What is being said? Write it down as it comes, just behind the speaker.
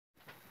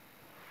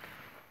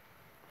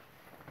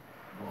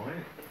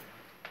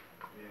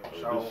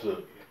So this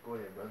go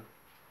ahead, brother.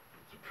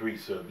 it's a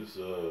precept. This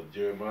is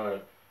Jeremiah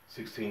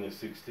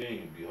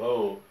 16:16.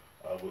 Behold,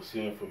 I will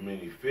send for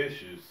many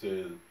fishers,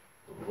 says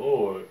the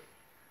Lord,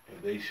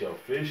 and they shall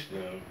fish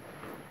them.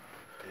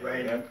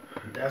 Right,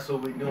 that's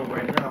what we're doing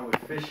right now with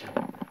fishing.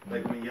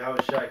 Like when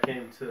YAHAWASHI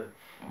came to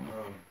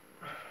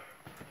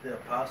the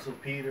Apostle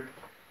Peter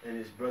and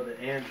his brother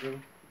Andrew,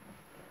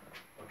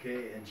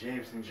 okay, and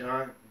James and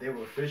John, they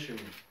were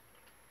fishermen.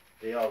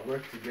 They all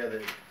worked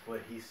together,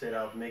 but he said,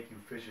 I'll make you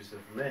fishers of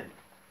men.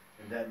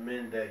 And that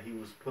meant that he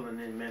was pulling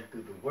in men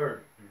through the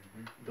word.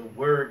 The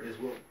word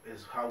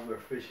is how we're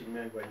fishing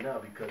men right now,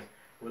 because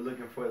we're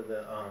looking for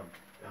the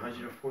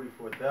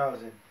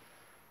 144,000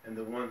 and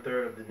the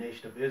 1/3 of the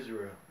nation of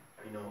Israel,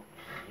 you know.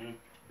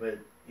 But,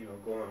 you know,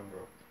 go on,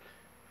 bro.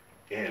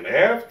 And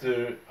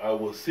after I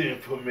will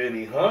send for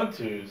many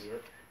hunters,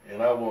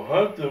 and I will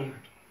hunt them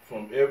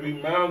from every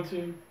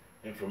mountain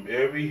and from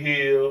every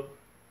hill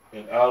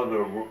and out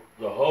of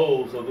the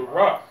holes of the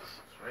rocks.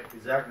 Right.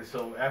 Exactly.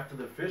 So after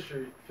the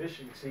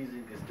fishing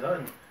season is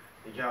done,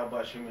 the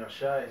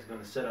YAHAWASHI is going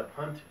to set up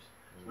hunters,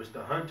 which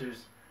the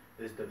hunters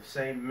is the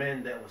same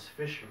men that was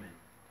fishermen.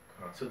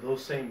 So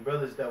those same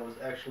brothers that was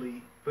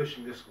actually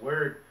pushing this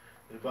word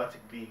is about to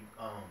be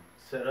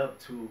set up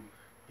to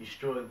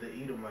destroy the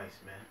Edomites,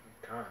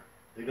 man.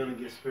 They're going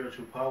to get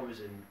spiritual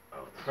powers and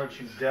hunt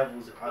you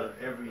devils out of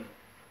every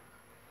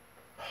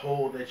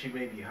hole that you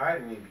may be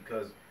hiding in,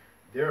 because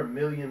there are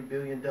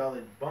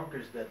billion-dollar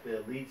bunkers that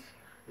the elites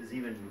is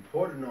even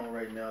reporting on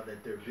right now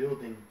that they're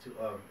building to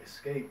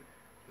escape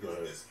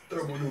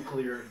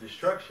thermonuclear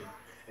destruction.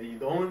 And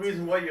the only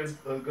reason why you're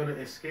going to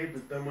escape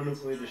the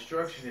thermonuclear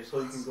destruction is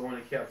so you can go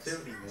into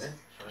captivity, man.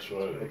 That's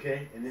right.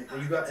 Okay? And if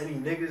you got any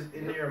niggas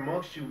in there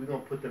amongst you, we're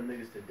going to put them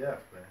niggas to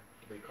death, man.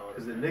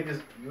 Because the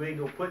niggas, you ain't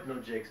going to put no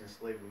jakes in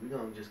slavery. We're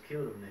going to just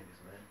kill them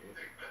niggas, man.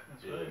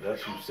 Yeah,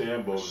 that's you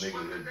Sambo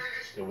niggas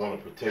that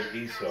want to protect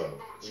Esau.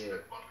 Yeah.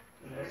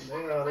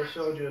 They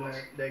showed you in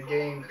that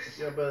game, if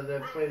your brothers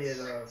ever played it,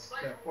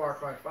 that Far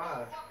Cry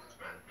 5,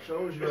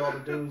 shows you all the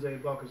doomsday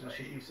bunkers and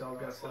shit Esau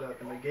got set up.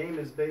 And the game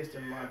is based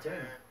in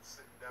Montana.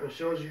 So it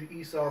shows you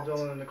Esau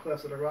dwelling in the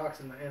clefts of the rocks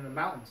and the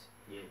mountains.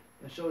 Yeah.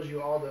 It shows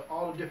you all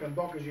the different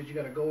bunkers that you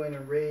got to go in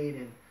and raid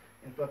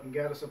and fucking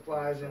gather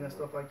supplies in and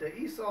stuff like that.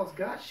 Esau's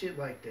got shit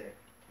like that.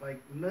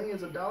 Like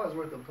millions of dollars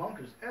worth of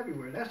bunkers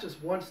everywhere. And that's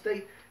just one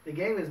state. The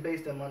game is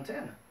based in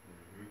Montana.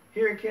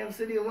 Here in Kansas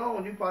City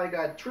alone, you probably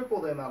got triple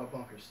the amount of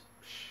bunkers.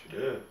 Yeah.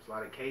 There's a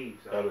lot of caves.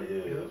 Yeah, that's what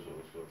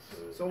I was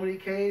saying. So many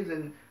caves,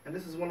 and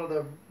this is one of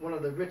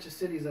the richest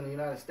cities in the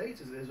United States.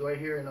 Is right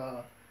here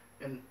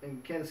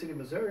in Kansas City,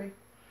 Missouri.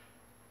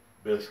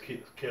 Best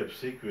kept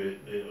secret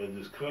in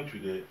this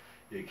country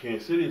that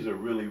Kansas City is a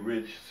really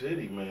rich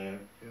city, man.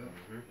 Yeah.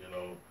 You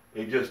know,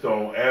 they just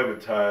don't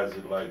advertise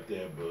it like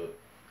that, but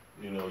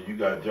you know, you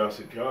got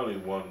Johnson County,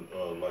 one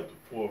like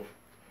the 4th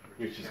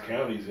richest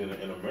counties in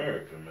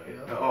America, man.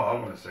 Yeah. Oh, I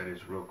want to say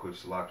this real quick,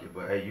 Salakia,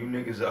 but hey, you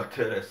niggas out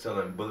there that's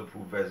selling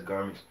bulletproof vest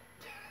garments,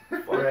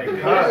 fuck Right.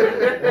 you.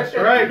 That's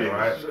right.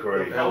 That's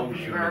crazy. Hell with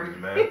you niggas,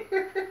 man.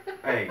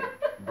 Hey,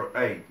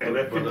 And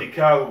that 50 brother,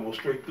 caliber will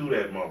straight through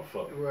that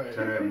motherfucker. Right.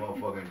 turn that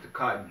motherfucker into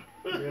cotton.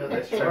 Yeah,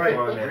 that's Teflon,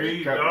 right. that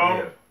Read, cap- dog.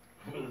 yeah.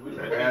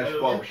 That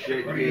asphalt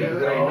shit, yeah,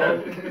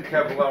 ain't nothing.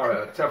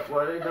 Kevlar,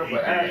 Teflon, ain't nothing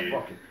but ass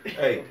fucking.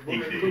 Hey,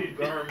 Bulletproof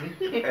garment.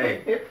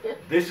 hey,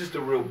 this is the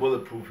real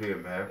bulletproof here,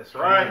 man. That's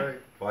right.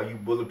 For all you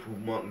bulletproof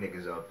monk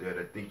niggas out there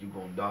that think you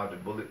gonna dodge a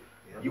bullet,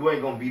 you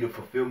ain't gonna be the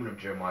fulfillment of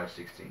Jeremiah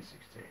 16:16.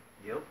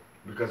 Yep.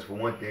 Because for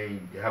one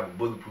thing, to have a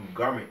bulletproof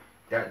garment,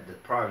 that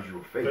deprives you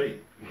of faith.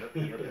 Faith.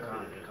 Yep.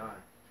 Con.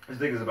 This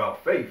thing is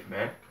about faith,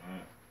 man.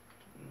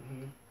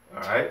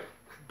 Alright?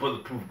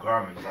 Bulletproof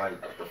garments,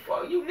 like, what the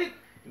fuck, you nigga?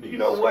 You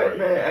know what,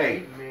 man?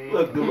 Hey,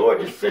 look, the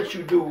Lord just set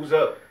you dudes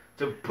up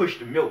to push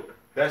the milk.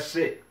 That's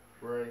it.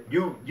 Right.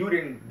 You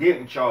didn't did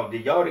what y'all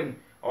did. Y'all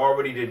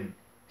didn't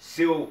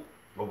seal,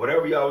 but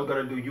whatever y'all was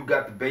gonna do, you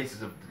got the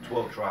basis of the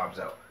 12 tribes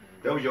out.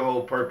 That was your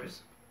whole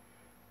purpose.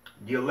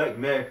 The elect,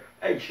 man.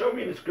 Hey, show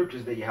me in the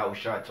scriptures that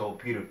YAHAWASHI told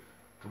Peter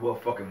to wear a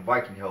fucking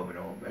Viking helmet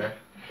on, man.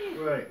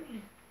 Right.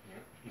 He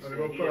Or said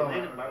go he put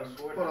landed by the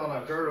sword.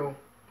 on a girdle.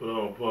 Put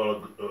on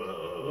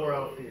War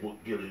outfit.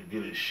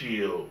 get a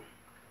shield.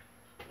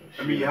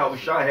 I mean,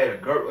 YAHAWASHI had a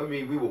girdle. I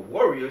mean, we were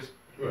warriors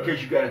in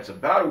case you got into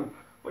battle.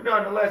 But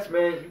nonetheless,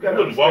 man, you got to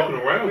wasn't walking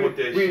around with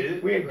that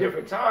shit. We're in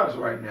different times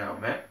right now,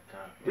 man.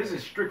 This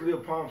is strictly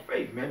upon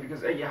faith, man.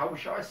 Because hey,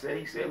 YAHAWASHI said,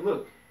 he said,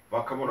 look, if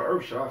I come on the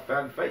earth, shall I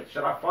find faith?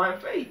 Should I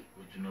find faith?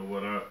 But you know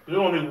what? The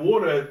only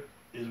war that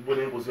is when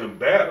it was in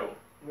battle.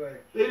 Right.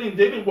 They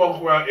didn't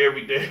walk around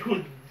every day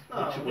with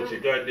No, your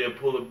goddamn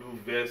bulletproof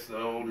vest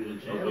on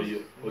or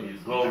your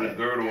golden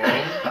girdle on.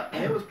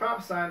 And it was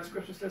prophesying. The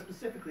scripture said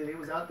specifically they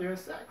was out there in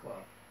sackcloth,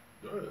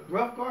 Yeah.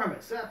 rough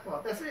garments,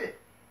 sackcloth. That's it.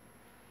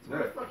 So where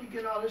the Right. fuck you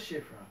getting all this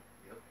shit from?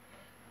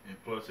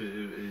 And plus,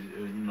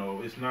 you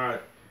know, it's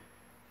not,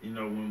 you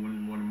know,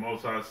 when the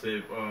Most High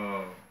said,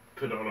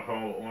 put on the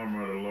whole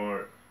armor of the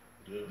Lord.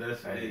 Yeah.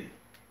 That's Hey. it.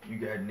 You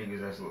got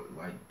niggas that's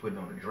like putting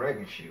on a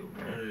dragon shield,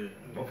 man.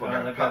 Yeah.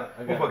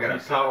 Motherfucker got a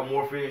power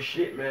morphine and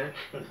shit, man.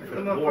 The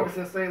motherfuckers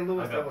in St.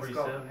 Louis that was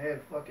precept. coughing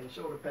had fucking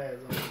shoulder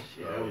pads on and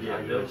shit. Yeah,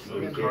 yeah, those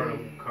yeah. carnal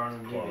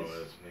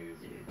niggas. Ass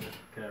niggas.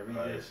 Can I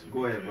read this?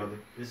 Go ahead, brother.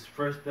 This is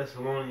 1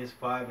 Thessalonians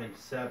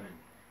 5:7.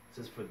 It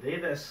says, "For they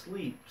that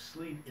sleep,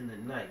 sleep in the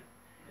night,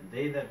 and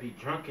they that be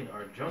drunken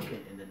are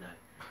drunken in the night.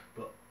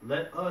 But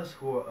let us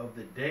who are of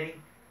the day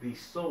be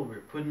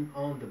sober, putting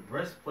on the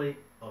breastplate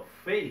of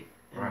faith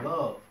and Right.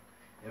 love,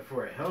 and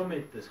for a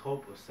helmet this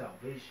hope of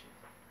salvation."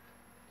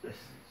 That's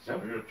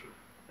simple. Spiritual.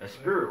 That's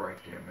spirit right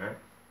there, man.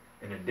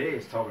 And the day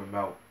is talking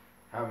about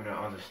having an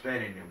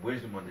understanding and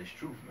wisdom of this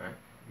truth, man.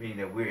 Meaning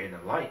that we're in the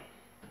light.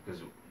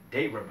 Because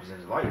day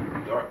represents light,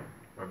 dark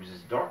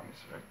represents darkness,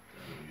 man.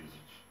 It's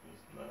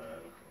 9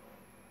 o'clock.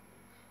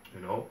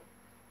 You know?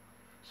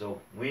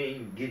 So we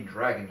ain't getting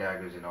dragon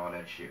daggers and all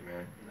that shit,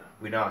 man. No.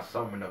 We're not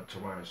summoning up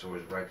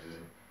Tyrannosaurus Rexes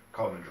and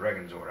calling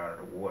Dragonzord out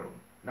of the water.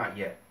 Not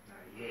yet. Not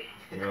yet.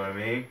 You know what I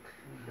mean?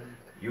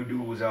 You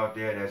dudes out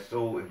there that's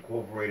so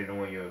incorporated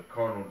on your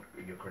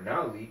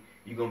carnality,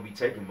 you're gonna be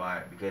taken by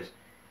it because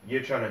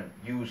you're trying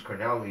to use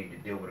carnality to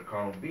deal with a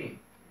carnal being.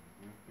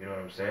 You know what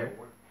I'm saying?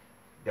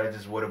 That's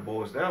just what it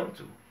boils down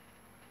to.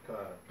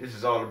 This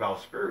is all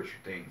about spiritual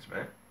things,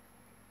 man.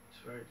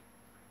 That's right.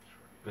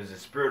 Because the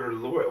spirit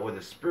of the Lord or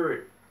the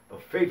spirit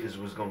of faith is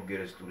what's gonna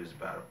get us through this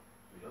battle.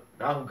 Yep.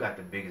 Not who got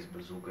the biggest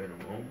bazooka in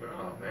the room,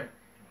 man.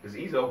 Because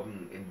he's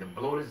open and he can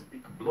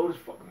blow this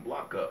fucking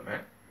block up,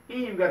 man. He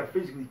ain't even gotta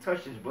physically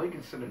touch this blade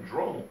and send a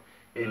drone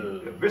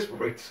and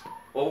eviscerate this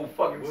whole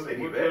fucking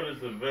city, What man. good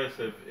is the vest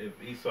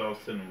if Esau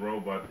sending a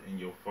robot in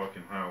your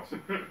fucking house?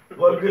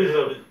 What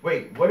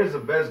is a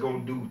vest gonna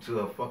do to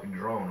a fucking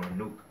drone or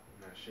nuke?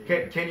 Not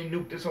shit. Can he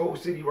nuke this whole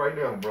city right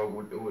now, bro,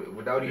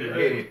 without even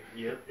hitting it?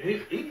 Yep.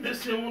 He can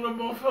just send one of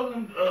them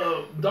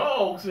motherfucking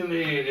dogs in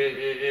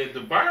there and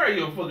devour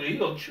your fucking. He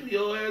gonna chew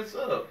your ass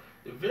up.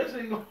 The vest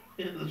ain't gonna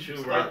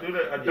Shoot right through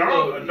that. A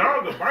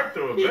dog will bite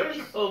through a vest.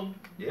 He gonna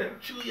Yeah.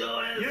 chew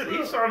your ass Yeah, up.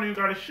 Esau ain't even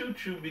gotta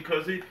shoot you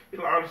because he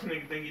all this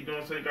nigga think he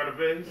doing so he got a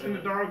vest. He send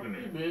a dog in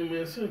there.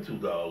 Man, send 2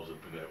 dogs up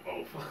in that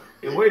motherfucker.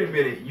 And wait a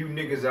minute, you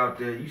niggas out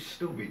there, you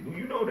stupid. Do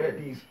you know that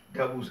these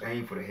devils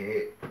aim for the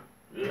head?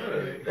 Yeah.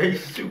 They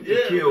shoot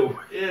to kill.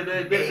 Yeah,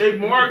 they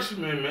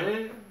marksmen,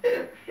 man.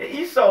 And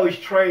Esau is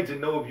trained to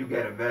know if you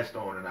got a vest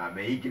on or not,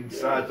 man. He can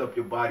size up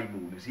your body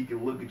movements. He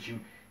can look at you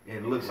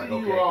and look like, See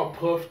you okay. all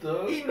puffed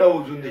up. He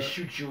knows when to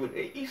shoot you.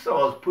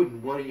 Esau is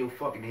putting one in your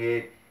fucking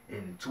head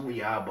and 2 in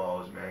your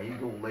eyeballs, man. He's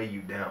gonna lay you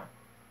down.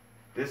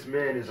 This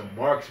man is a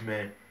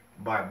marksman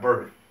by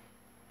birth.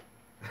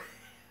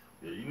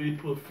 Yeah, you need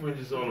to put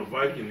fringes on a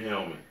Viking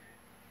helmet.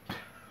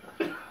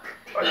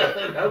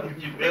 That's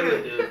what you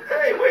better do.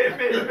 Hey, wait a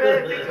minute,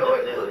 man.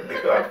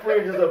 Nigga got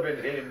fringes up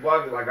in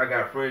pocket like I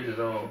got fringes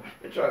on.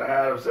 They trying to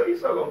hide them, so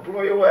Esau gonna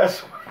blow your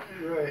ass away.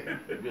 Right.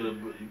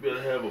 You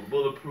better have a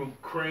bulletproof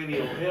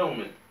cranial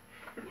helmet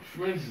with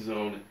fringes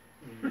on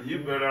it. You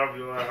better off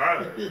be like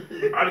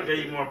I'd have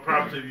gave you more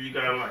props if you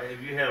got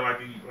if you had like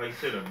you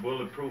said a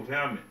bulletproof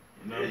helmet.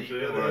 You know what I'm You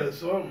saying? better have Like,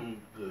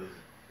 something.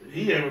 'Cause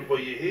he aiming for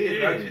your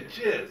head, not your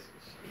chest.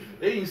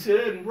 They ain't said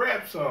that in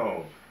rap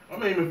songs.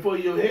 I'm aiming for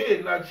your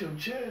head, not your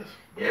chest.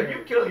 Yeah,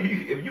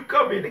 if you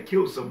come in to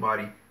kill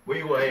somebody, where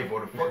you gonna aim for?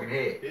 The fucking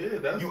head. Yeah,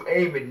 that's You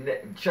aim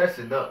at chest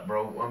and up,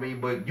 bro. I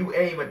mean, but you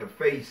aim at the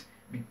face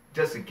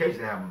just in case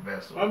they have a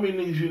vessel. how many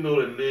niggas you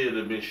know that live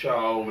that been shot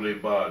all over their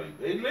body?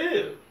 They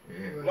live.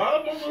 Yeah. A lot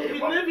of them Shit, be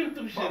my- living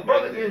through My shit.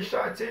 brother back getting then.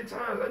 shot 10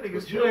 times. That nigga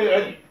But still.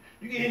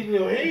 you get hit in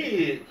your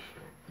head.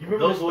 You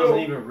remember Those the wasn't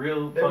story? even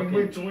real that we fucking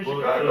went to in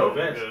bulletproof Chicago.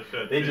 vests.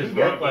 yeah, They just He look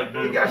got- like He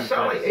bulletproof got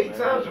shot like vests, 8 man.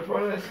 times in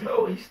front of that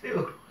snow. He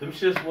still. Them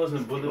shits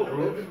wasn't still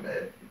bulletproof, living,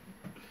 man.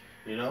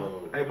 you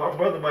know? Hey, my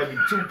brother might be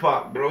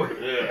Tupac, bro.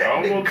 Yeah,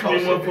 I don't want too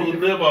many motherfuckers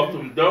live off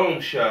them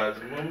dome shots.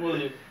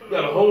 You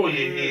got a hole in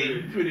your head,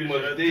 you pretty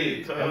much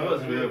dead. That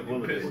wasn't real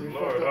bullet. Pissed You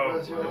Lord fucked up off.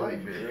 rest of your life.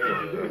 Yeah, You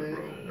bro.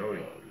 do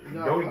that.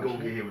 No, he gonna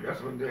get hit with.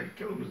 That's what they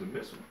killed him was the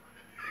missile.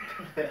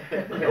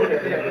 Dodie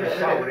been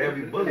shot with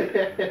every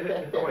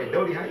bullet. Oh wait,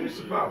 Dodie, how you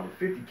survive with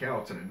 50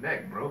 cal to the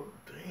neck, bro?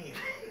 Damn.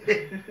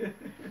 Hey,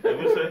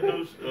 what's that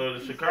dude?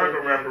 The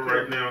Chicago rapper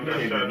right now got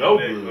He shot in no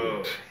the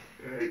good.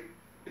 neck.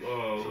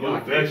 Your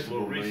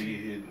vegetable man, Reese. you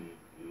hit in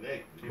the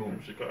neck. He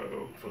from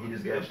Chicago. He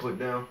just got put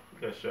down.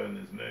 Got shot in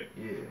his neck.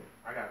 Yeah,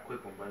 I got a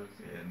quick one, brothers.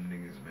 yeah,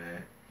 niggas,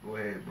 man. Go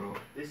ahead, bro.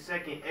 This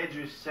second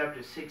Esdras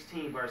chapter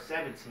 16, verse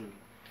 17.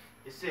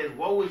 It says,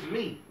 "Woe is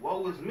me,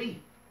 woe is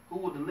me, who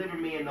will deliver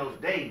me in those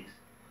days?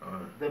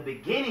 The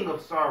beginning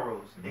of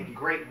sorrows and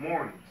great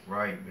mournings."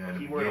 Right, man. The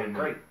Keyword on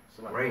beginning great. of-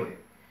 So like, great. go ahead.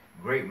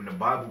 Great when the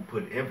Bible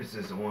put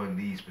emphasis on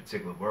these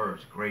particular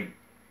verbs. Great.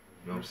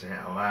 You know what I'm saying?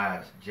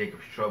 Alas,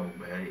 Jacob's trouble,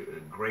 man.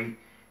 Great.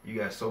 You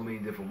got so many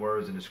different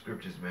words in the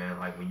scriptures, man.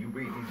 Like when you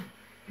read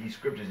these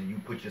scriptures and you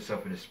put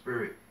yourself in the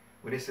spirit,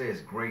 when it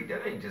says great,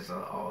 that ain't just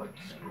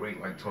just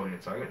great like Tony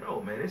the Tiger.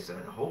 No, man, it's a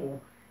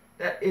whole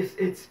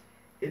it's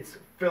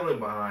feeling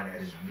behind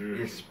that.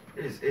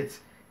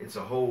 It's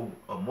a whole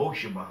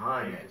emotion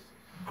behind that.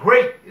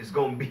 Great is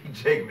gonna be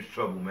Jacob's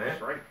trouble, man.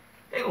 That's right.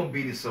 Ain't gonna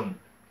be some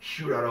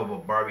shootout over a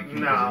barbecue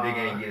because Nah. a nigga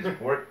ain't get his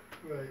pork.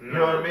 Right. You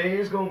know what I mean?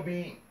 It's gonna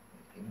be,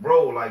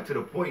 bro, like to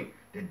the point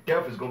that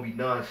death is gonna be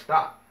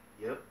non-stop.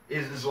 Yep.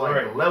 It's just like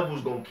Right. the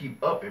levels gonna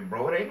keep upping,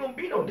 bro. It ain't gonna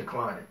be no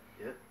declining.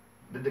 Yep.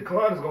 The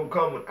decline is gonna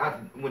come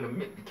when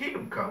the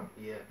kingdom come.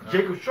 Yeah.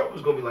 Jacob's trouble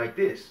is gonna be like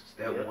this.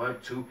 Step Yep. 1,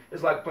 2.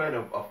 It's like playing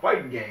a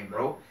fighting game,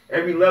 bro.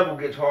 Every level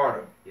gets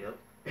harder. Yep.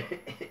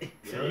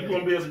 So you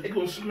gonna be able, you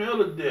gonna smell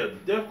the death.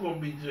 The death gonna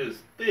be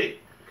just thick.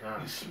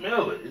 Con. You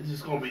smell it. It's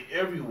just gonna be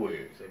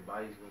everywhere. Say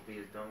body's gonna be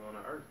as dung on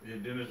the earth. Yeah,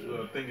 then it's,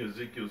 I think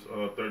Ezekiel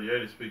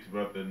 38 it speaks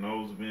about the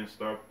nose being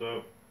stopped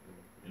up.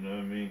 You know what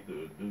I mean?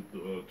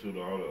 Due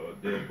to all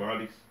the dead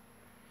bodies.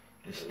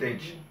 The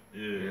stench.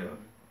 Yeah.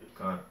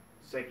 Con.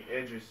 Second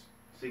Esdras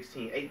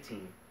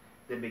 16:18.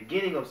 The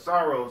beginning of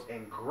sorrows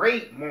and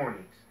great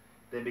mournings.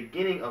 The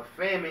beginning of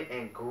famine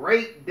and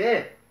great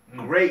death.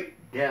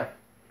 Great death.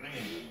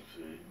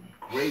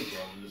 Great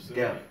Just saying.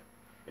 death.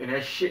 And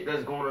that shit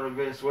that's going on in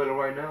Venezuela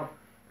right now,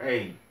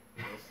 hey,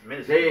 It's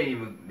minuscule. they ain't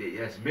even,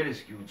 that's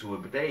minuscule to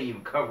it, but they ain't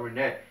even covering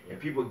that. And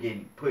people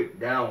getting put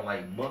down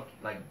like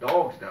like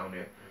dogs down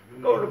there.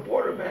 Go to the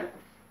border, man.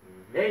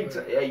 They ain't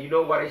hey, you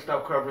know why they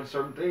stopped covering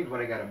certain things? Why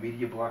they got a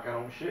media blockout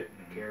on shit?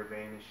 Caravan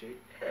and shit.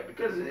 Yeah,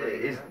 because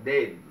it's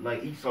they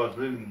like Esau's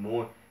literally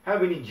more. How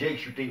many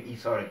Jakes you think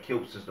Esau had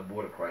killed since the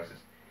border crisis?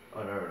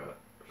 Unheard of.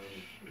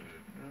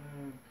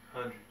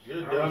 Hundreds.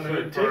 You're I down would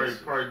there in say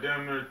Texas. probably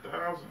damn near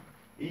 1,000.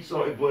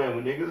 Esau ain't playing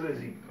with niggas, is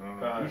he?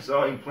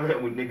 Esau ain't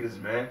playing with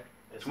niggas, man.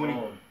 It's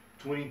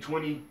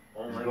 2020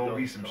 on is like gonna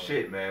be those some songs.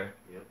 shit, man.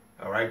 Yep.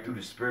 All right, through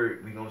the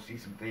spirit, we gonna see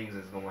some things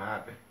that's gonna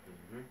happen.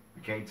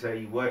 We can't tell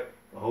you what,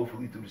 but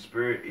hopefully through the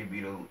spirit, it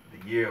be the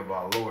year of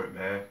our Lord,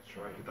 man. That's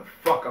right. Get the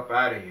fuck up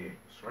out of here.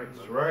 That's right.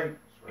 That's right.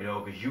 You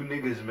know, cause you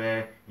niggas,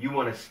 man, you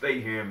wanna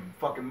stay here in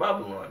fucking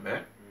Babylon,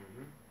 man.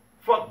 Mm-hmm.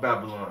 Fuck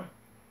Babylon.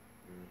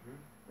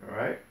 Mm-hmm. All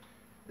right.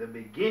 The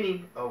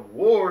beginning of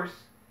wars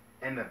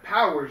and the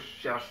powers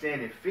shall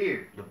stand in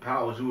fear. The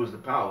powers, who is the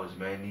powers,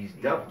 man? These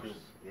devils,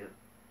 Yep.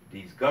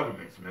 these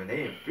governments, man.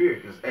 They in fear,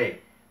 cause hey,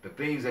 the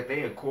things that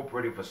they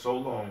incorporated for so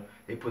long,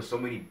 they put so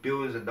many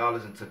billions of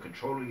dollars into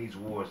controlling these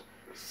wars,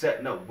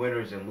 setting up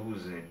winners and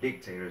losers and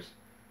dictators,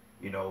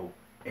 you know.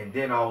 And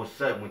then all of a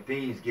sudden, when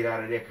things get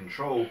out of their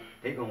control,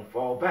 they gonna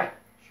fall back.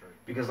 That's right.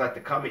 Because like the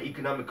coming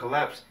economic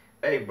collapse,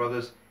 hey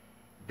brothers,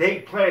 they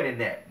planning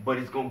that, but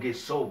it's gonna get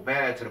so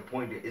bad to the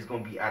point that it's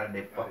gonna be out of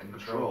their fucking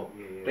control.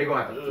 Yeah. They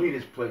gonna have to flee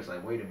this place.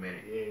 Like, wait a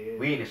minute, Yeah.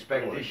 we ain't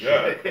expect Oh, this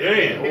God shit.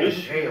 damn, Oh,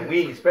 this damn, we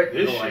ain't expect to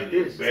This go like shit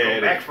this. is It's gonna bad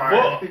as backfire.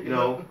 fuck. You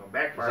know, It's gonna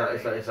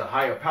backfire. it's a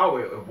higher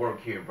power at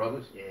work here,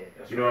 brothers. Yeah.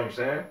 That's You know what I'm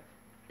saying?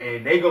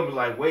 And they gonna be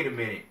like, wait a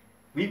minute,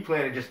 we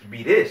planning just to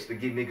be this, to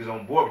get niggas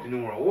on board with the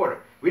New World Order.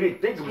 We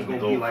didn't think it was It's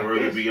gonna be like further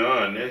this.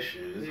 beyond that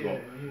shit. It's Yeah.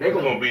 gonna, They it's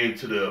gonna gonna be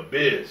into the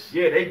abyss.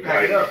 Yeah, they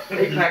pack it up.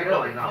 They pack it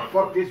up like, nah,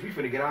 fuck this. We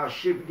finna get our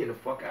shit. We get the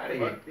fuck out of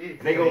here. Fuck this. And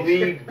they gonna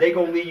leave. They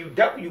gonna leave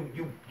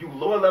you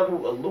lower level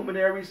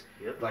luminaries,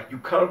 Yep. like you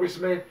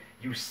congressmen,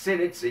 you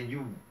senates, and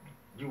you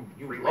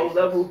low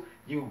level,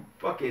 you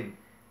fucking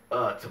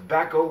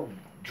tobacco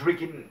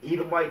drinking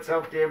Edomites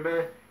out there,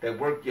 man, that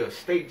work your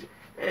state.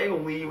 They ain't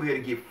gonna leave you here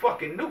to get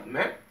fucking nuked,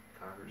 man.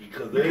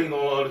 Because they ain't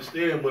gonna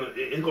understand, but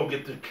it's gonna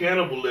get to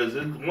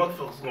cannibalism.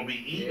 Motherfuckers gonna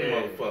be eating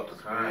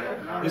motherfuckers.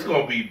 Right. It's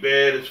gonna be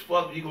bad as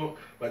fuck. You gonna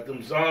like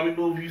them zombie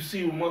movies you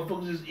see when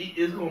motherfuckers just eat.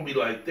 It's gonna be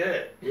like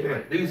that. Yeah.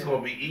 Niggas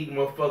gonna be eating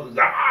motherfuckers.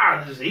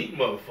 Just eating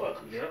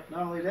motherfuckers. Yep.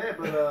 Not only that,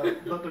 but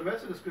the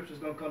rest of the scriptures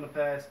gonna come to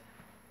pass.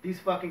 These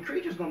fucking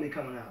creatures gonna be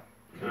coming out.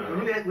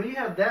 When you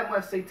have that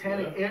much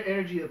satanic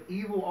energy of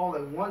evil all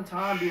at one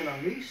time being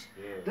unleashed,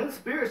 then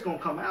spirits gonna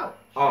come out.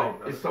 Oh,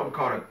 it's something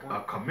called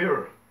a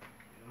chimera.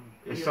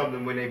 It's Yeah.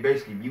 something when they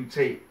basically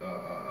mutate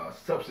a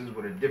substance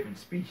with a different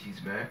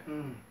species,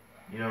 man.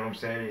 You know what I'm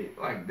saying?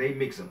 Like they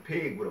mix a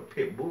pig with a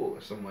pit bull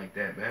or something like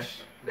that, man. What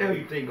the hell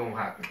you think gonna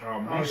happen?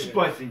 You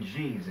splicing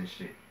genes and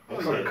shit.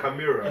 It's like a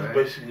chimera, That's man.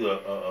 basically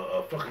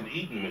a fucking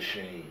eating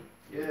machine.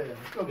 Yeah,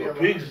 it's gonna be a The lot.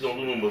 pigs don't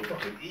do nothing but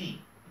fucking eat.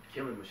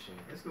 Killing machine.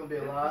 It's gonna be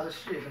a lot of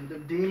shit. And the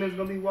demons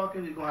gonna be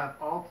walking. You're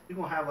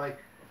gonna have like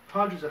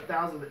hundreds of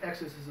thousands of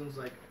exorcisms,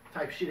 like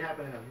type shit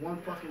happening at one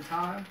fucking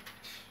time.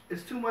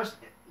 It's too much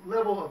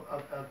level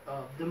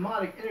of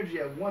demonic energy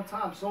at one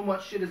time. So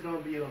much shit is gonna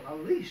be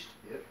unleashed.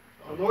 Yep.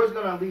 The Lord's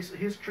gonna unleash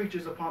His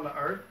creatures upon the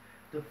earth.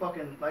 The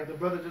fucking, like the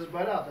brother just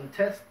brought out, them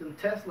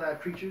test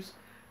lab creatures.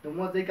 The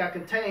ones they got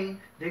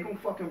contained, they gonna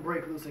fucking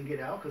break loose and get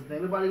out, cause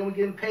ain't nobody gonna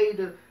get paid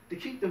to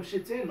keep them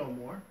shits in no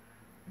more.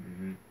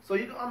 Mm-hmm. So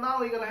you're not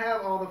only gonna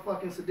have all the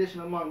fucking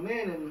sedition among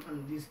men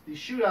and these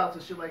shootouts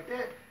and shit like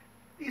that.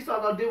 Esau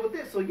gonna deal with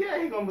this. So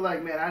yeah, he gonna be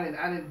like, man, I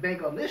didn't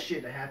bank on this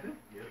shit to happen.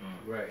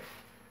 Right.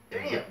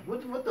 Damn,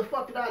 what the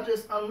fuck did I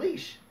just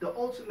unleash? The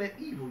ultimate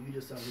evil you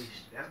just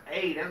unleashed. That's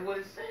what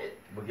it said.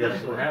 But That's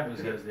guess what what? happens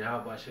because the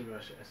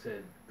YAHAWASHI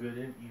said good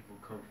and evil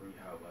come from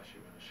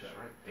YAHAWASHI.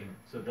 Right.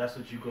 So that's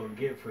what you gonna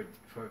get for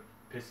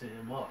pissing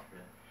him off,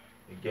 man.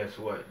 And guess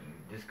what?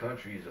 This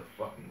country is a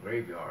fucking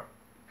graveyard.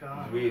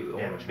 God. We on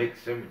a big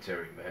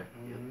cemetery, man.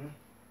 Mhm.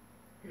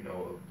 You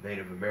know, a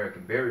Native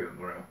American burial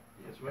ground.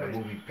 That's That right.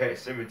 movie Pet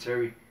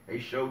Cemetery, they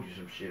showed you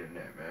some shit in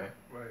that, man.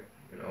 Right.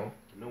 You know?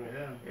 No one.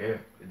 Yeah. Yeah.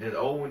 There's the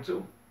old one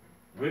too.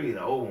 Really,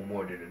 the old one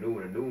more than the new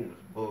one. The new one was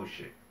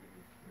bullshit.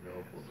 You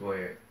know? Well, go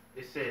ahead.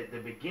 It said the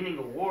beginning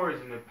of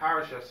wars and the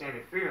power shall stand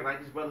in fear. Like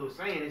this brother was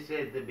saying, it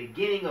said the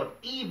beginning of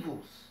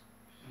evils.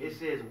 It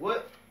says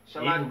what?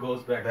 Shall Evil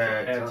goes back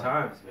Bad to bad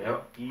times, man.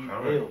 Yep. Eve,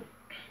 Alright. ill.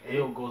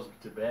 Ill goes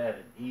to bad,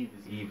 and Eve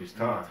is evil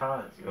time.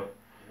 times, man. Yep.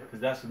 Because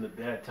that's when the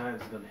bad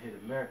times is gonna hit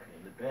America,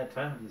 and the bad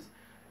times is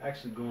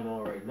actually going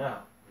on right now,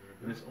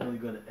 and it's only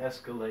gonna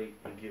escalate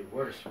and get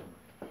worse from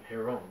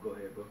here on. Go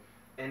ahead, bro.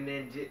 And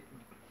then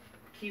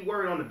key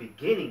word on the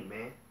beginning,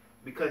 man,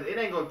 because it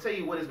ain't gonna tell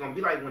you what it's gonna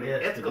be like when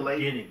it the escalates.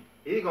 beginning.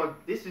 It ain't gonna.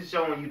 This is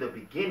showing you the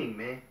beginning,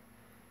 man.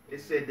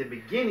 It said the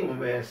beginning. Oh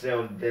man, say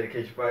on the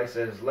dedication probably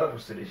said there's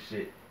levels to this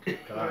shit.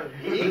 God.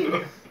 It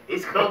is.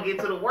 It's gonna get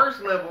to the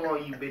worst level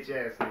on you, bitch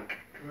ass nigga.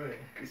 Right.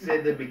 It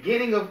said the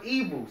beginning of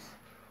evils.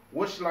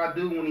 What shall I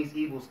do when these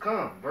evils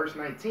come? Verse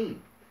 19.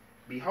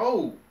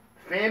 Behold,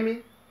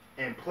 famine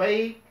and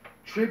plague,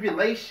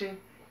 tribulation,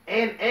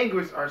 and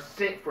angers are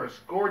sent for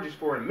scourges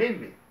for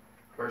amendment.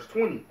 Verse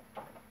 20.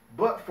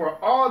 But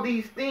for all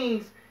these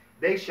things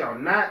they shall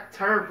not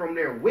turn from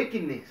their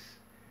wickedness,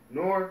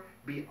 nor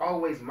be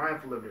always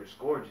mindful of their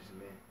scourges,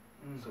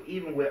 man. So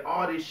even with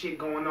all this shit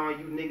going on,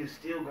 you niggas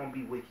still gonna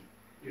be wicked.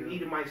 You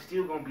Edomites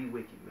still gonna be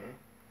wicked,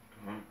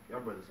 man. Y'all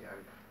brothers got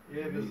it.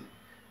 Yeah, because,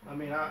 I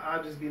mean, I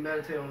just be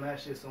meditating on that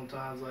shit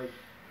sometimes. Like,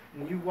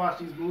 when you watch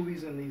these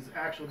movies and these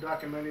actual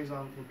documentaries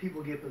on when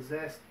people get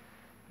possessed,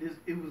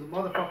 it was a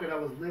motherfucker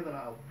that was living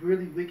a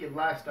really wicked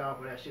lifestyle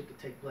for that shit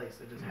to take place.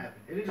 It just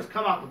happened. It didn't just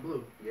come out the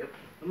blue. Yep.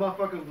 The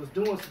motherfucker was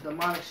doing some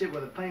demonic shit,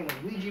 whether playing with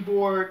a Ouija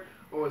board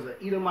or was an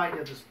Edomite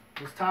that just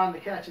was time to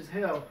catch his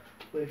hell.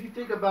 But if you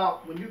think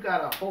about when you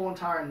got a whole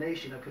entire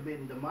nation of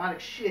committing demonic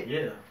shit,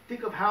 Yeah.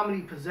 think of how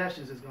many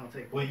possessions it's gonna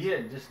take Well, place.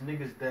 yeah, just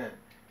niggas that,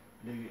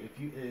 nigga,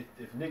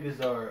 if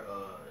niggas are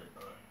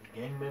a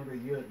gang member,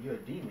 you're a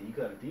demon. You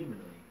got a demon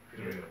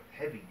on you. Yeah.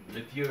 Heavy D.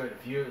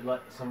 If you're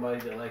like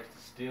somebody that likes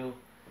to steal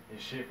and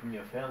shit from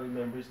your family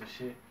members and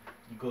shit,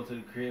 you go to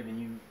the crib and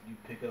you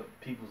pick up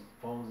people's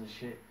phones and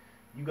shit.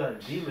 You got a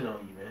demon on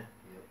you, man.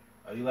 Yep.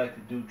 Or you like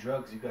to do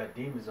drugs, you got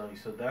demons on you.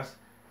 So that's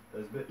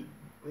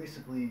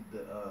basically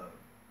the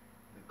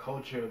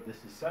culture of the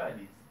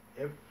society.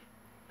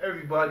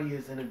 Everybody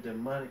is in a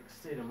demonic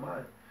state of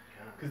mind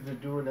because they're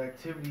doing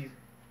activities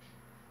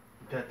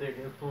that they're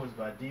influenced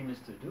by demons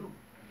to do.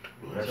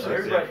 Well, So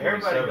who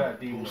everybody got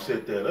demons. Who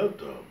set that up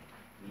though?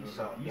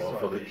 Esau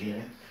Motherfucker did, E-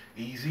 man.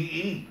 Easy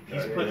E.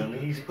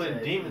 He's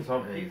putting demons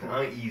on people.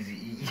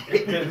 Uneasy.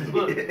 Because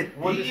look,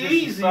 what is He this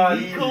easy.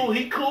 society?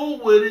 He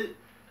cool with it.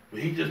 But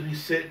he just be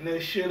setting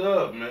that shit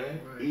up, man.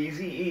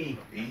 Easy E.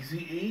 Easy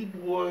E,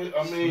 boy.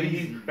 I mean,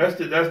 Sleazy. that's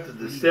the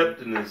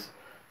deceptiveness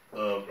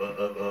of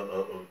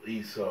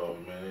Esau,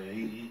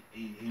 man.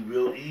 He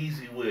real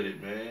easy with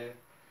it, man.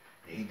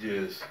 He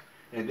just,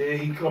 and then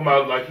he come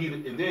out like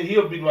and then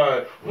he'll be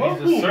like, Well,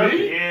 "Who he's a serpent.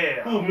 me?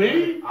 Yeah. Who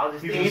me?" I'll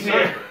just He's think a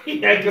serpent.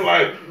 He acting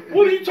like,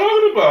 "What are you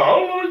talking about? I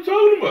don't know what you're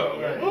talking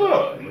about." Right.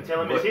 What? You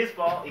tell him it's his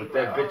fault. But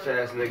that bitch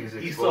ass nigga's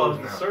Esau's exposed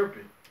the now.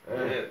 serpent.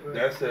 Yeah,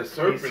 that's that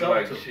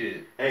serpent-like subtle. shit.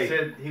 He Hey,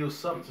 said he was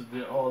substitute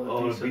to all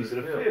all the the beasts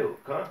of the field. field,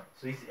 huh?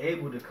 So he's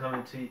able to come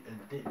into you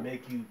and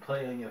make you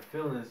play on your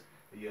feelings,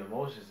 or your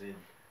emotions, and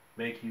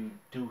make you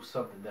do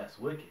something that's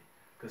wicked.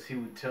 Because he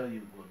would tell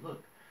you, well,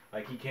 look,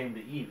 like he came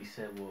to Eve, he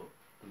said, well,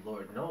 the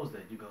Lord knows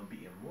that you're going to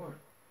be immortal.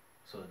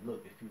 So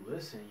look, if you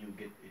listen, you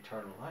get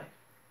eternal life.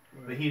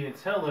 But he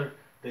didn't tell her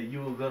that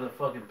you were going to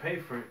fucking pay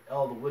for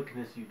all the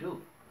wickedness you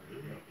do.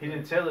 He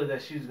didn't tell her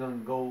that she was going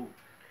to go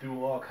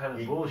through all kind of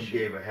He bullshit.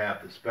 gave her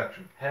half the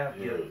spectrum. Half,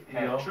 Yeah. you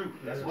Half know, truth.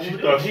 That's what She he-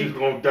 thought she was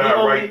gonna he die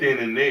only- right then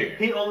and there.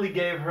 He only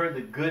gave her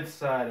the good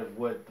side of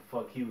what the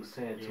fuck he was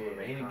saying to her, Yeah,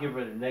 man. He didn't give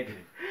her the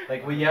negative.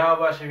 Like with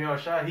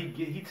YAHAWASHI,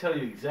 he tell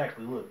you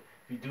exactly, look,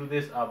 if you do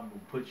this, I'm gonna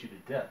put you to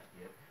death.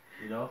 Yep.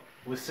 You know,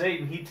 with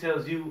Satan, he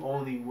tells you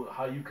only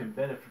how you can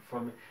benefit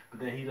from it,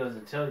 but then he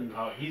doesn't tell you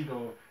how he's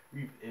gonna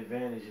reap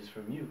advantages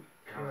from you.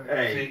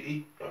 Hey,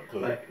 See,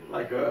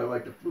 like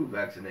the flu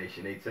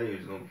vaccination, they tell you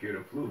it's gonna cure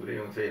the flu, but they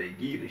don't tell you they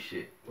give you the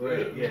shit.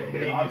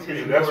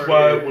 and that's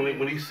why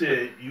when he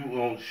said you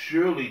won't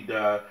surely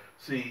die,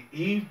 see,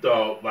 Eve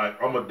thought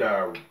like I'm gonna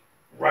die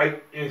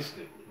right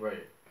instantly.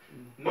 Right.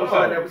 No,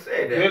 I never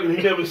said that.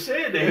 He never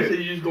said that. He said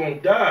you're just gonna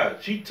die.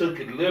 She took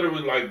it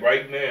literally like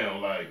right now,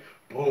 like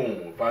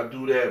boom. If I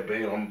do that,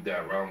 bam, I'm gonna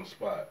die right on the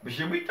spot. But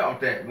shit, we thought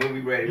that when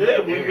we ready. Yeah,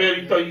 like, we damn.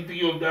 really thought you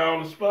think you'll die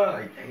on the spot.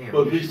 Like, damn.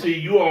 But you see,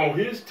 you on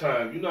his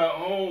time. You're not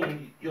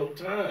on your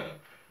time.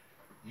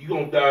 You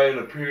gonna die in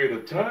a period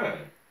of time.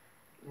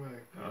 Right.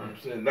 You know what I'm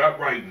saying? Not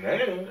right now.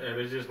 And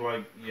it's just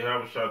like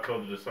Yahawashi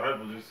told the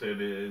disciples, he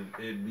said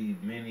it'd be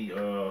many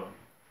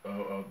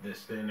that's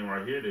standing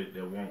right here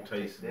that won't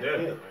taste death.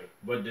 Yeah.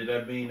 But did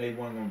that mean they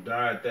weren't gonna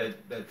die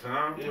at that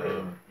time? Yeah.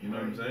 You know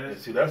what I'm saying? And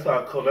see, that's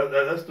how cold.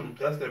 That's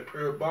that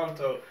prayer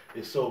bottle.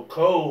 It's so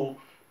cold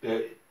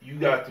that you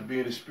got to be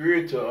in the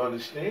spirit to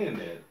understand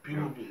that.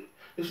 People,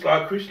 it's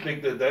like Christians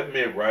think that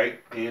meant right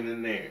then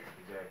and there.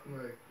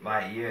 Right.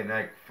 Like, yeah, and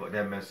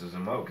that messes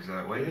them up, because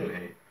like, wait a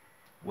minute,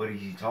 what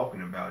is he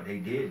talking about? They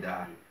did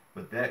die,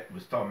 but that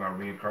was talking about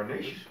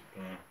reincarnation.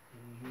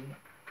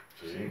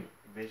 See?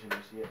 Vision you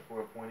see it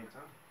for a point in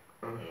time.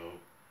 You know,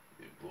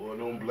 if Lord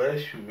don't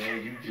bless you,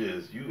 man,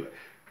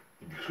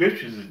 the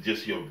scriptures is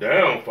just your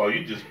downfall.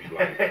 You just be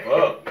like,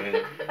 fuck,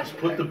 man. Just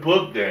put the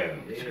book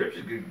down. The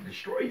scriptures can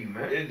destroy you,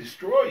 man. It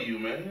destroy you,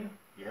 man.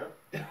 Yep.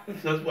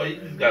 That's why you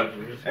just gotta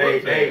put this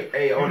book down.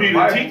 Hey, You on need the a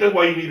Bible, teacher. That's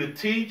why you need a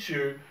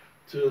teacher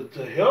to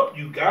help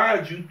you,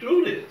 guide you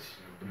through this.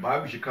 the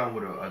Bible should come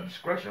with a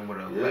discretion, with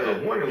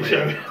a warning Like,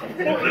 label.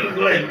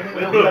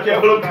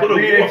 put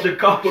Read it at your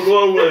cost.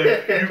 one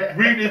way. You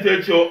read this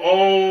at your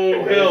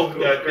own health,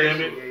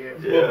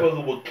 goddammit. This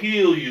motherfucker will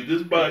kill you.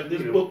 This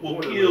book will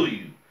kill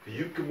you.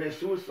 You commit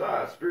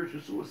suicide, spiritual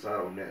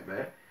suicide on that,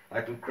 man.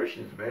 Like them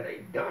Christians, man,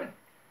 they done.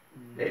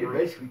 They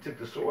basically took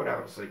the sword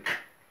out and say,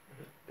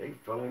 they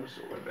fell on the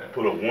sword, man.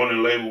 Put a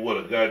warning label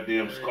with a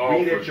goddamn scar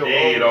Read for at your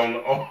dead own-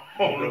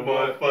 on the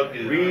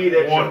motherfucking. Read at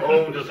your warning own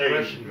label.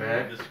 discretion,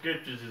 man. The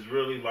scriptures is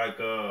really like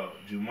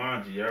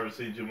Jumanji. You ever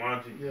seen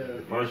Jumanji? Yeah.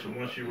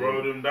 Once you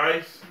roll them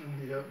dice,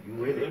 Yep.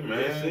 You in it, Man,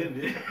 it's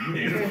in it.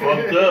 you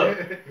fucked up.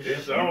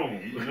 It's on.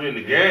 You in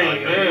the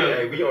game, man.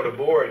 Hey, we on the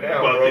board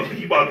now, You bro.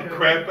 you about to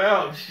crap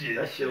out and shit.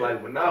 That shit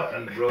like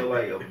Monopoly, bro.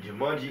 Like a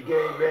Jumanji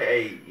game, man.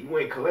 Hey, you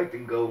ain't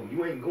collecting gold.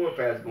 You ain't going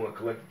past going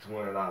collecting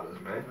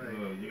 $200, man.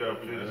 You gotta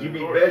finish You the be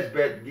course. best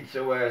bet to get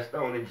your ass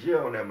thrown in jail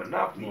on that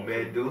Monopoly,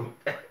 man, dude.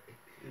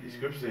 These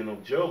scriptures ain't no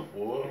joke,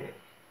 boy.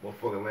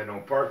 Motherfucker land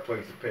on Park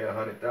Place to pay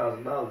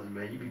 $100,000,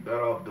 man. You be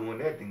better off doing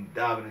that than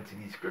diving into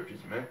these scriptures,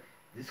 man.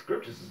 These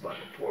scriptures is like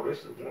a portal.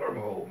 It's a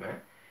wormhole, man.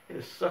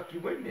 It'll suck you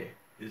in there.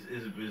 It's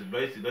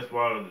basic. That's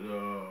why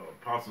the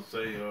apostles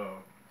say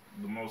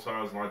the Most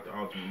High is like the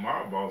ultimate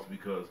mob boss,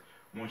 because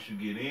once you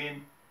get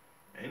in,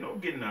 ain't no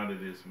getting out of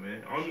this,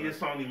 man.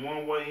 It's only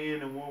one way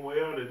in and one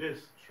way out of this.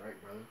 That's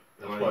right, brother.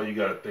 That's why you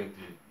gotta think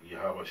that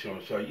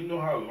YAHAWASHI. You know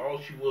how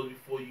lost you was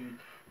before you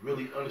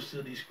really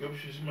understood these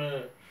scriptures,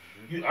 man?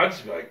 I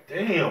just be like,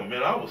 damn,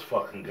 man, I was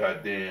fucking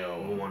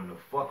goddamn. Going the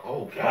fuck,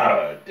 oh,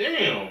 God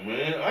damn,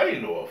 man, I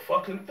didn't know a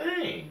fucking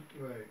thing.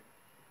 Right.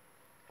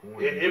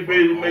 It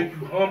really make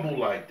you humble,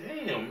 like,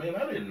 damn, man,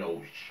 I didn't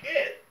know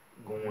shit.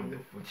 Going the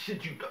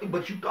shit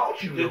but you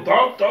thought you You knew.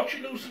 thought you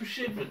knew some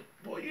shit, but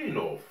boy, you didn't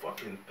know a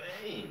fucking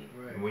thing.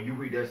 Right. And when you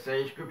read that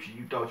same scripture,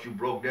 you thought you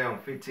broke down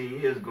 15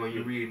 years ago, and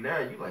you read it now,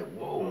 you like,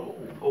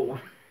 whoa,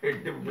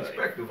 different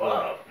perspective.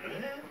 Fuck,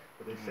 man.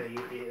 But they say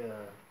it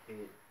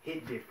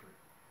hit different.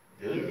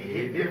 Yeah. It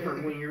hit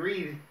different when you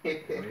read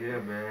it. Yeah,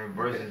 man.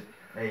 Versus,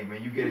 hey,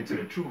 man, you get into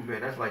the truth,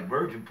 man. That's like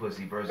virgin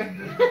pussy versus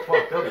the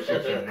fucked up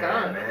shit you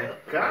had, man.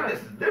 God. Like,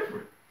 this is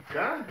different.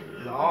 God.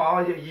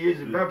 All your years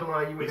in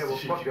Babylon, you ain't It's never the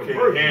shit fucked you up can't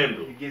virgin.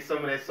 handle. You get some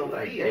of that Sophia.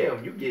 Like,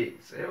 damn, you get,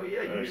 hell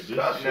yeah, you This get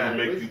stuck shit now.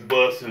 make you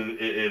bust, and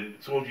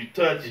as soon as you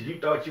touch it, You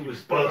thought you was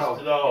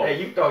bust it off.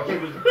 Hey, you thought you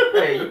was,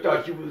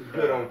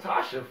 good on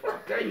Tasha.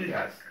 Fuck that, you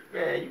got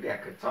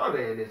katana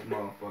in this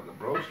motherfucker,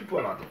 bro. She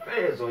put out the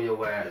fans on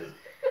your ass.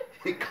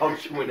 It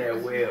caught you in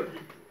that web.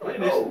 Like,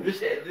 oh,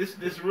 shit.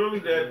 This really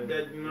that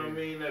you know what I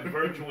mean, that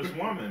virtuous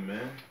woman,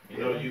 man. You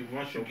know,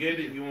 once you get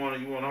it, you wanna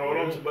hold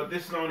on to. But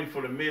this is only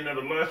for the men of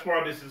the Lord. That's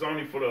why this is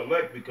only for the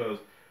elect, because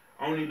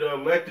only the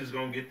elect is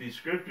gonna get these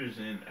scriptures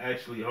and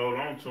actually hold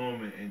on to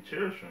them and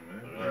cherish them,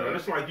 man. You know,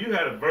 it's like you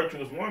had a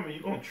virtuous woman,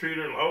 you gonna treat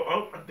her.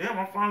 Oh, damn!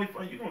 I finally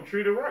found you gonna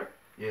treat her right.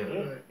 Yeah.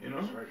 You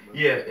know. That's right, brother.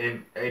 Yeah,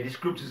 and hey, these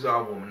scriptures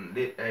are woman.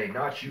 Hey,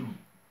 not you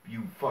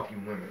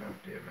fucking women out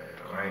there, man.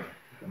 All right.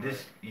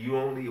 This, you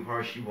won't leave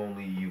her, she won't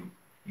leave you.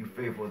 You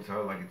faithful to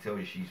her like it tells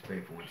you she's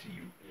faithful to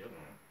you. Yep.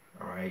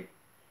 Alright?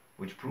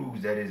 Which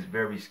proves that it's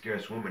very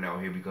scarce women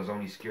out here, because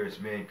only scarce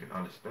men can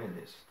understand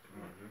this.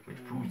 Which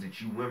proves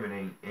that you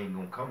women ain't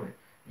gonna come in.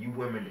 You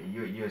women,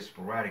 you're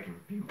sporadic in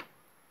view.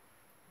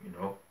 You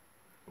know?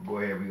 But go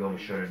ahead, we gonna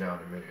shut it down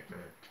in a minute, man.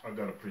 I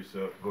got a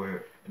precept. Go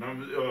ahead. And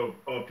I'm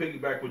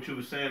piggyback what you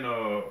were saying,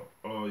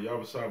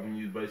 YAHAWASHI, when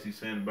you was basically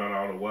saying about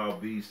all the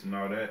wild beasts and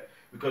all that.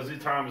 Because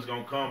this time is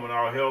gonna come and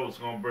all hell is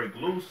gonna break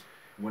loose,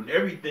 when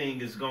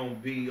everything is gonna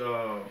be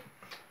a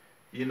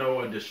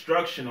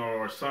destruction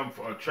or a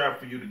trap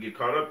for you to get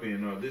caught up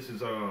in. This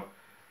is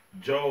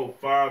Job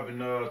 5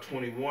 and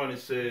 21. It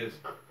says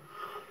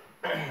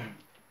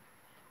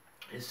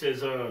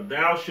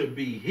thou should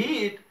be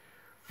hid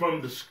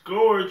from the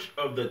scourge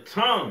of the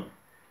tongue,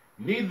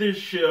 neither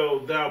shall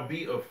thou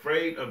be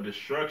afraid of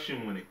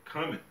destruction when it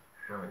cometh.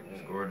 Right,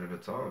 the scourge of the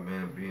tongue,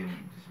 man, being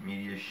this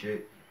media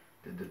shit,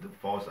 the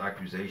false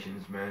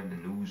accusations, man,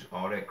 the news,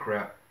 all that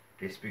crap,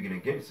 they speaking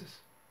against us.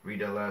 Read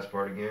that last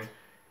part again.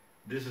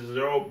 This is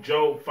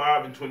Job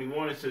 5 and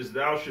 21. It says,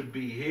 thou should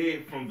be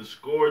hid from the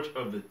scourge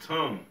of the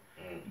tongue,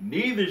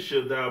 neither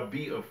shall thou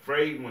be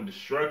afraid when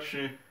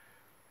destruction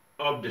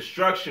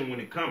when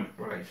it cometh.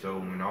 Right, so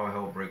when all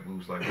hell break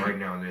loose, like right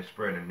now, they're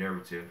spreading a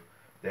narrative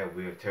that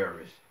we're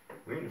terrorists.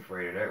 We ain't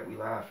afraid of that. We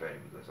laugh at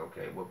it because,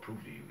 okay, what proof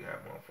do you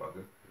got,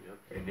 motherfucker? Yep.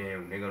 And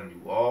then they're going to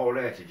do all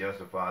that to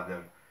justify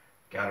them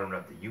gathering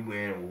up the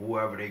UN or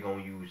whoever they're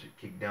going to use to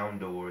kick down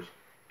doors,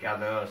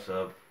 gather us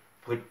up,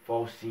 put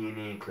false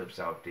CNN clips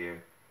out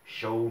there,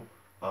 show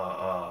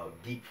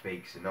deep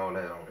fakes and all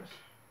that on us.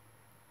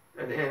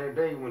 At the end of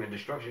the day, when the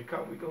destruction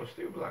comes, we gonna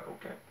still be like,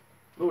 okay,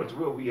 Lord's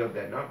will, we up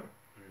that number.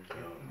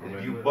 And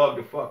if you bug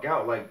the fuck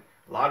out, like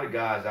a lot of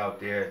guys out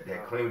there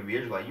that claim to be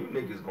Israelite, you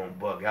niggas gonna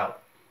bug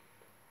out.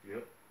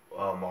 Yep.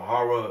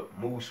 Mahara,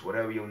 Moose,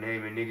 whatever your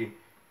name is, nigga,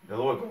 the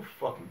Lord gonna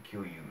fucking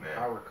kill you, man.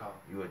 I recall.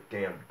 You a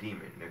damn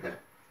demon, nigga.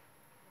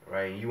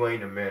 Right? You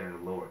ain't a man of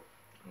the Lord.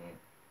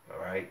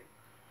 Alright?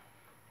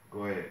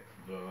 Go ahead.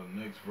 The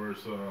next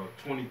verse,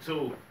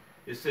 22,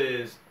 it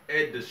says,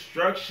 "At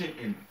destruction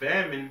and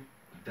famine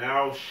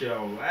thou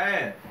shalt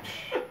laugh,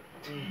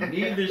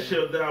 neither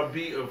shalt thou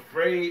be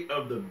afraid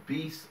of the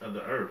beasts of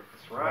the earth."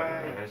 That's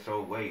right. And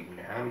so, wait, when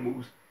the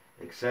animals,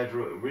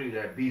 etc., really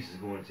that beast is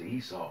going to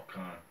Esau.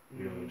 Con.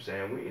 You know what I'm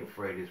saying? We ain't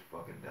afraid of this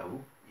fucking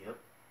devil. Yep.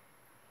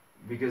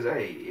 Because,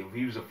 hey, if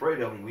he was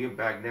afraid of him, we're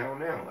back down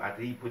now.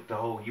 After he put the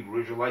whole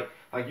Hebrew Israelite,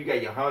 like you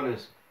got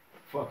Johanna's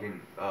fucking,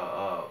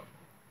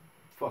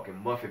 fucking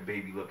Muffet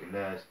baby looking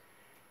ass.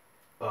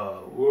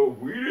 Well,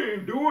 we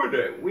ain't doing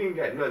that. We ain't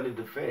got nothing to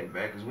defend,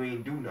 man, because we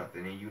ain't do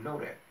nothing, and you know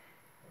that.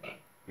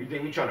 You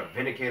think we trying to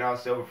vindicate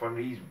ourselves in front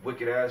of these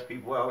wicked ass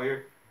people out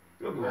here?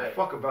 We don't give a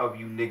fuck about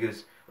you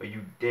niggas or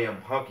you damn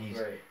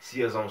hunkies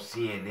see us on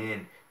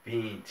CNN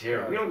being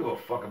terror. We don't give a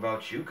fuck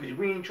about you because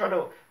we ain't trying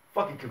to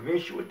fucking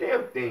convince you a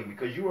damn thing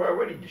because you were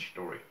already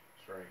destroyed.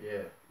 That's right.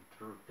 Yeah.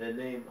 True. That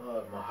name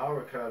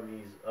Maharaka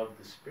means of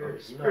the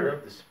spirit. Of the You're spirit. not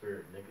of the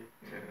spirit,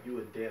 nigga. Yeah. You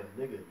a damn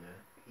nigga, man.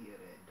 He had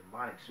that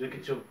demonic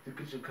Look spirit.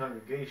 at your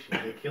congregation.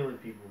 They're killing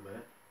people,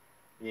 man.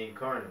 You ain't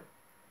carnal.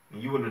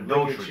 And you an Look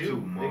adulterer at you, too,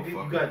 nigga.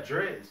 motherfucker. You got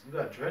dreads. You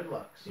got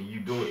dreadlocks.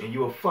 And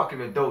you a fucking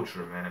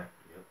adulterer, man.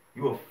 Yep.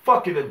 You a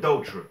fucking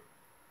adulterer.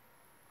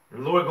 The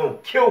Lord gonna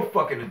kill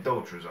fucking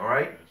adulterers,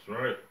 alright? That's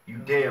right. You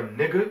damn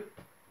nigga.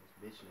 This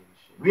bitch nigga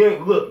shit. We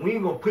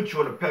ain't gonna put you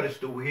on a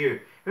pedestal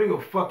here. We ain't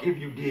gonna fuck if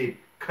you did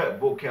cut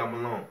Bocal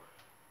Malone.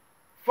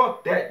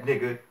 Fuck that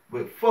nigga,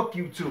 but fuck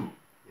you too.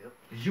 Yep.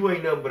 Cause you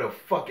ain't nothing but a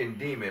fucking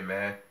demon,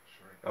 man.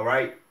 That's right.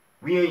 Alright?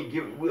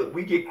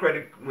 We get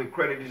credit when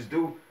credit is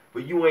due,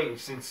 but you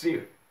ain't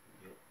sincere.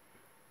 Yep.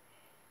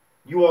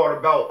 You are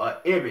about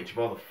an image,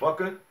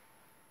 motherfucker.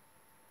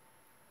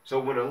 So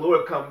when the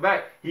Lord come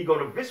back, he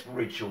gonna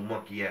eviscerate your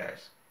monkey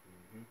ass.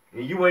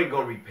 And you ain't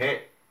gonna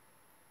repent.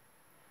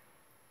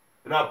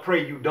 And I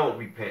pray you don't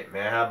repent,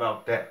 man. How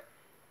about that?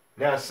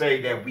 Now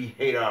say that we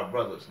hate our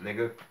brothers,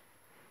 nigga.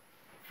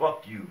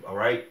 Fuck you,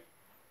 alright?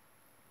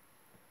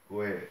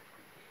 Go ahead.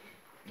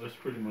 That's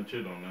pretty much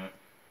it on that.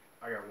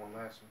 I got one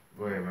last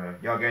one. Go ahead, man.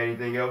 Y'all got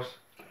anything else?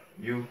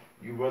 You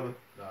brother?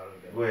 No,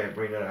 Go ahead,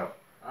 bring that out.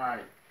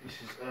 Alright, this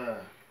is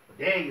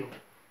Daniel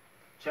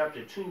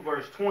chapter 2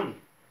 verse 20.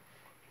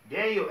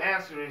 Daniel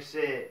answered and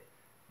said,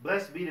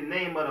 "Blessed be the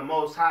name of the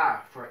Most High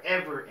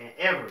forever and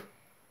ever,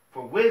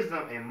 for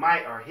wisdom and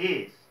might are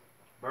his."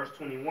 Verse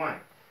 21.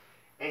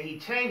 "And he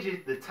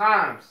changeth the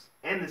times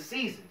and the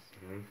seasons.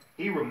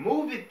 He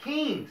removeth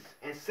kings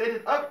and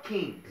setteth up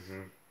kings.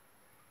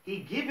 He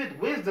giveth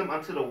wisdom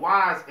unto the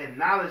wise and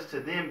knowledge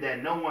to them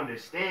that know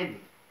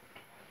understanding.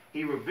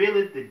 He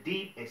revealeth the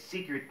deep and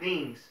secret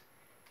things.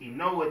 He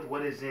knoweth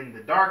what is in the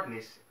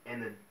darkness,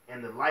 and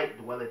the light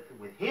dwelleth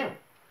with him."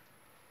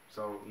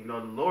 So, you know,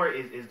 the Lord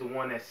is the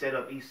one that set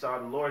up Esau.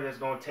 The Lord that's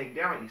going to take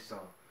down Esau.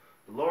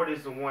 The Lord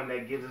is the one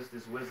that gives us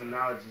this wisdom,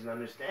 knowledge, and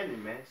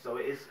understanding, man. So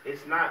it's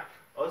not,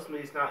 ultimately,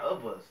 it's not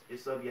of us.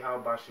 It's of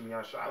Yahawah Bashim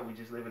Yahshua. We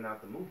just living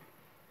out the movie.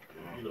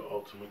 You the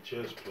ultimate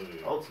chess player.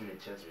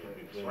 Ultimate chess player.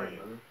 That's right,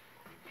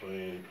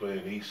 brother.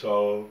 Playing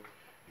Esau.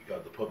 You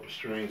got the puppet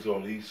strings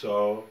on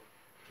Esau.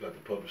 You got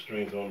the puppet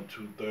strings on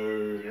the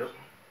 2/3. Yep.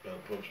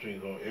 Got the puppet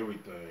strings on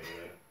everything,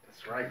 man.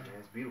 That's right, man.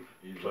 It's beautiful.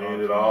 He's the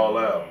Playing it ultimate, all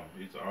out.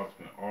 He's the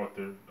ultimate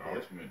author, the Yep.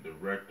 ultimate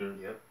director,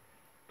 Yep.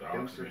 the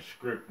Producer. ultimate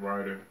script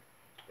writer.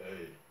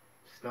 Hey,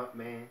 Stunt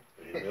man.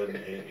 ain't nothing.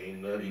 He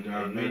ain't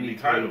got nothing many he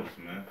can't- titles,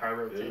 man.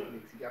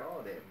 Pyrotechnics. He got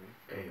all that, man.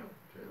 Damn.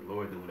 The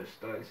Lord doing the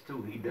stunts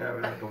too. He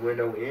diving out the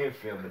window and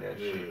filming that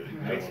Yeah, shit. he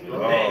Nice doing it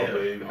man. all,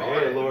 baby.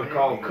 Man, the Lord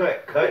called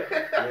cut.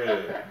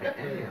 Yeah.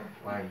 Damn.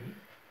 Like,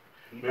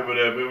 Remember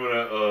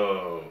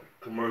that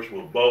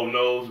commercial with Bo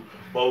Knows,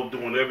 Bo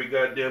doing every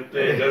goddamn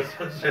thing. That's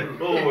the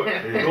Lord.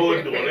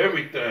 Lord doing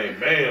everything.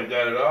 Bam,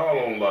 got it all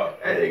on lock.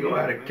 and they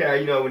gonna have to count,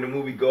 you know, when the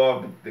movie go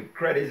off, the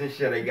credits and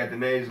shit, they got the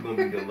names gonna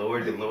be the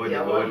Lord, the Lord,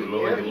 the Lord, the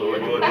Lord, the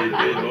Lord, the Lord Lord. did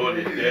this, Lord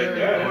did that.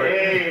 God.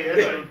 Hey,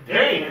 that's a Like,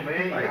 damn, damn.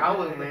 man. Like-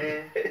 Yahweh,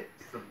 man.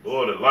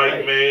 Lord, the light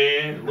The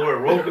man.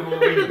 Lord wrote the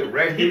movie, he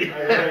directed He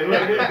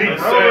it. the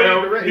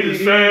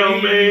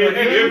sound man.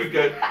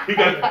 He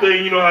got the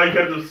thing, you know how he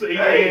got the he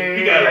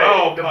got it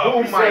all The popping.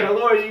 boom said the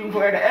Lord even for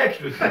the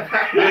extras.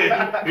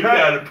 Yeah, he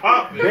got it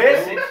popping.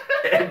 Message,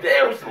 and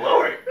that was the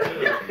Lord. Lord,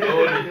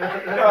 You know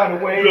how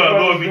the way you got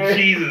Lord brothers, be man.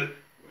 cheesing.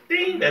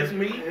 Ding, that's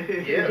me.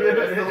 Yeah,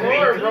 that's the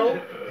Lord,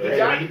 bro.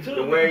 That's me The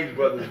too. Wayne's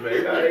brothers, man.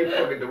 You know, they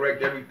fucking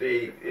direct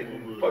everything.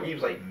 Fuck, he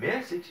was like,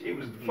 message? It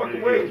was the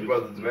fucking Wayne's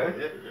brothers, man.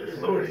 The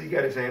Lord, he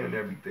got his hand in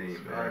everything,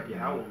 man.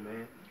 Yahweh,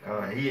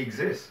 man. He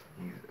exists.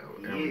 He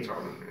is.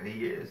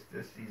 He is.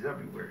 He's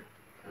everywhere.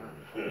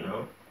 You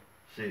know?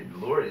 Shit, the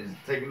Lord is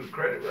taking the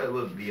credit. Right?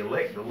 Look, the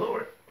elect, the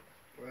Lord.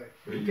 Right.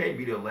 But you can't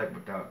be the elect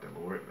without the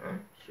Lord, man.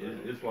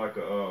 It's like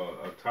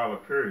a Tyler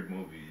Perry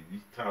movie.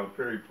 Tyler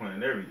Perry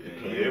playing everything.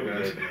 Play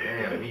everything.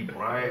 Damn, he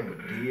Brian,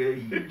 Medea,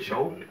 he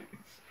Joe.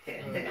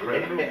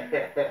 Incredible.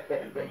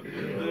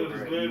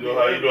 You know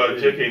how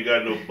Jake ain't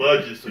got no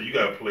budget, so you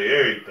gotta play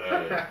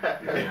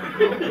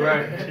everything.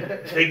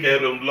 Right. Jake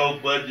had them low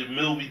budget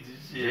movies and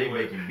shit. Jay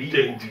making B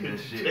Jake- movies and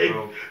shit, Jake,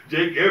 bro.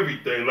 Jake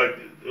everything. Like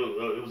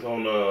it was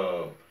on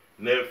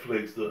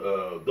Netflix,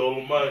 the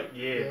Dolomite.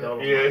 Yeah,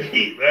 Yeah,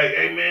 he like,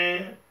 hey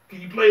man, can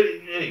you play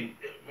it? Hey,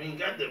 we ain't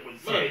got that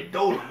much money. Said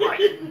Dolomite.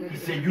 He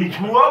said you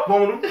grew up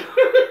on him.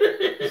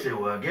 He said,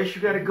 well, I guess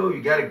you gotta go.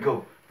 You gotta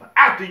go. But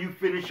after you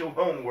finish your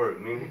homework,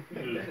 nigga.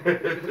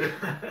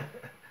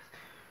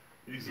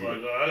 He's like,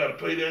 I gotta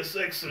play that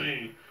sex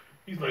scene.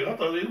 He's like, I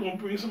thought they was gonna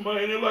bring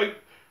somebody in there like,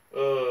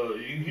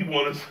 he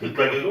wanted He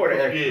couldn't afford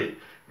the extra. Yeah,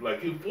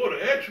 like for the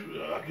extra.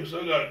 I guess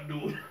I gotta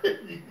do it.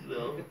 You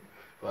know,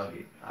 Fuck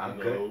it.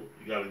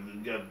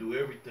 you gotta do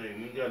everything.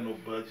 We ain't got no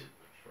budget.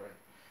 That's right.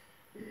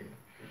 Yeah.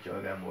 But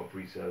y'all got more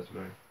precepts,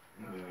 man.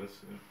 Yeah, that's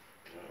it.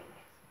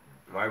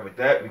 Alright, with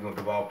that, we're going to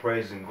give all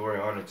praise and glory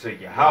and honor to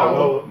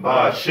Yahawah,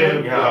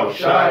 bahasham,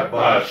 Yahawashi,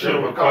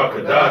 bahasham,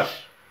 Rakakadash.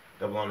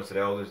 Double honor to the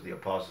elders, the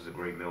apostles, the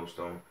great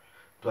millstone.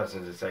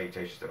 Blessings and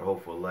salutations to the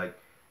hopeful elect.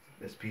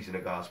 There's peace in the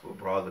gospel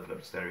abroad, lifting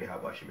up the standard,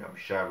 YAHAWASHI,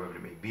 wherever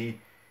it may be.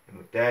 And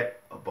with that,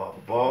 above,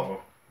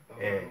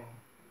 and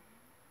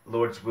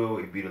Lord's will,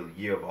 it be the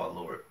year of our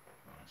Lord.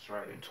 That's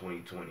right. In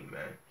 2020,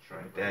 man.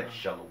 With that,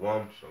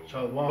 shalom.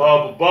 Shalom.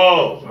 Baba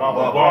Ball.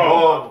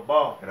 Baba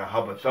Ball. And a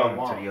haba thumb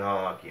to the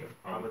Yahawakim.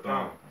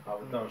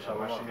 Shalom.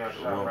 Shalom.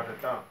 Shalom.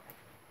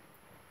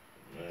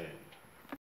 Man.